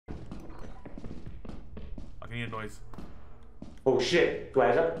can hear noise. Oh shit! Where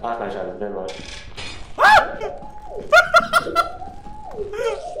is it? Ah, it's my shadow. Never mind.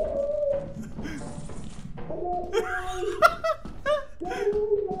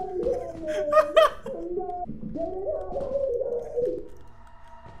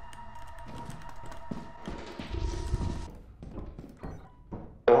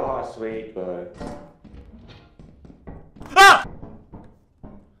 Oh, sweet, bro. Ah!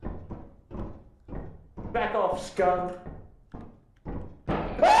 Back off, scum!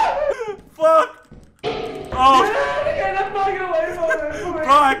 Fuck! Oh! Get the fuck away from me! Bro,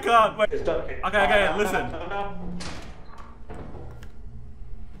 I can't. Wait. Okay, Okay, listen.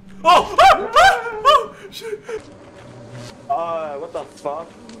 Oh! Oh! Shit! What the fuck?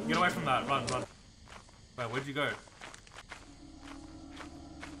 Get away from that. Run, run. Wait, where'd you go?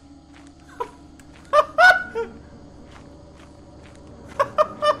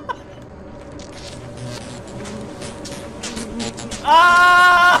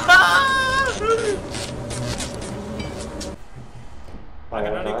 I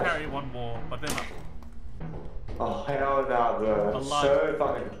can only carry one more, but then Oh hell no, bro. A large- So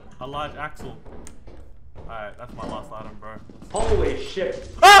fucking. a large axle. Alright, that's my last item, bro. Holy shit!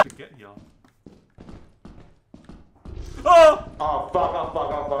 To get here. Oh! Oh fuck! Oh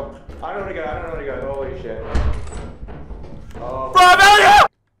fuck! Oh fuck! I don't wanna go. I don't wanna go. Holy shit! Oh. Bro, Amelia!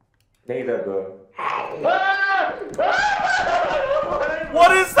 Neither, bro.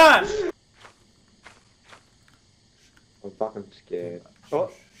 What is that? I'm fucking scared. Oh,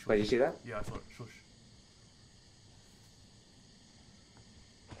 wait, you see that? Yeah, I saw it. Shush.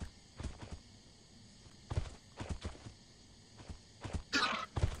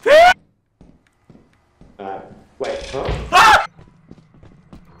 Wait, huh? Ah!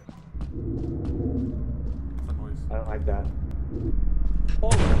 What's that noise? I don't like that.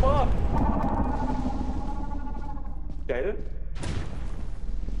 Oh fuck! Jaden?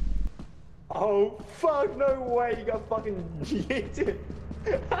 Oh fuck! No way! You got fucking yeeted!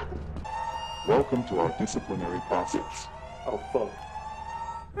 Welcome to our disciplinary process. Oh fuck!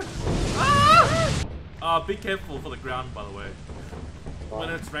 Be careful for the ground, by the way. When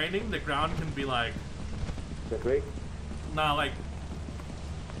it's raining, the ground can be like, Slippery? nah, like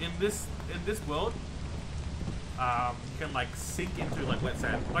in this world, you can like sink into like wet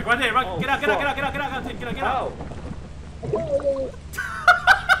sand. Like right here, right? Oh, Get out, get out, fuck. get out, get out, get out, get out, get out. Ow!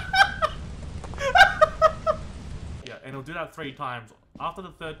 Yeah, and it'll do that 3 times. After the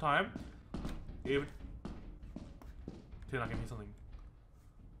 3rd time, it. Dude, I can hear something.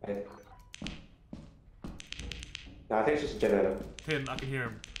 Hey. No, I think it's just a generator. 10, I can hear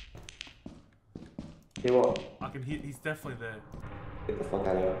him. You what? I can hear. He's definitely there. Get the fuck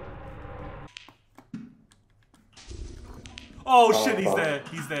out of here. Oh, Oh, shit, he's fuck. there.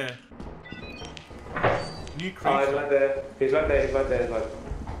 He's there. New Oh, he's creature. right there. He's right there. He's right there. He's like.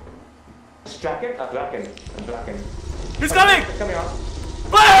 Stracken? I'm blacking. I'm blacking. He's coming! He's coming up.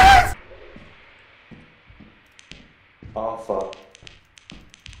 Please! Oh fuck.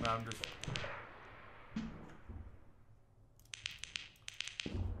 No, I'm just.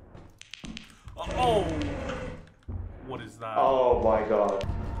 Oh! What is that? Oh my god.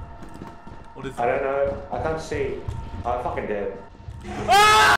 What is I that? don't know. I can't see. I'm fucking dead. Ah!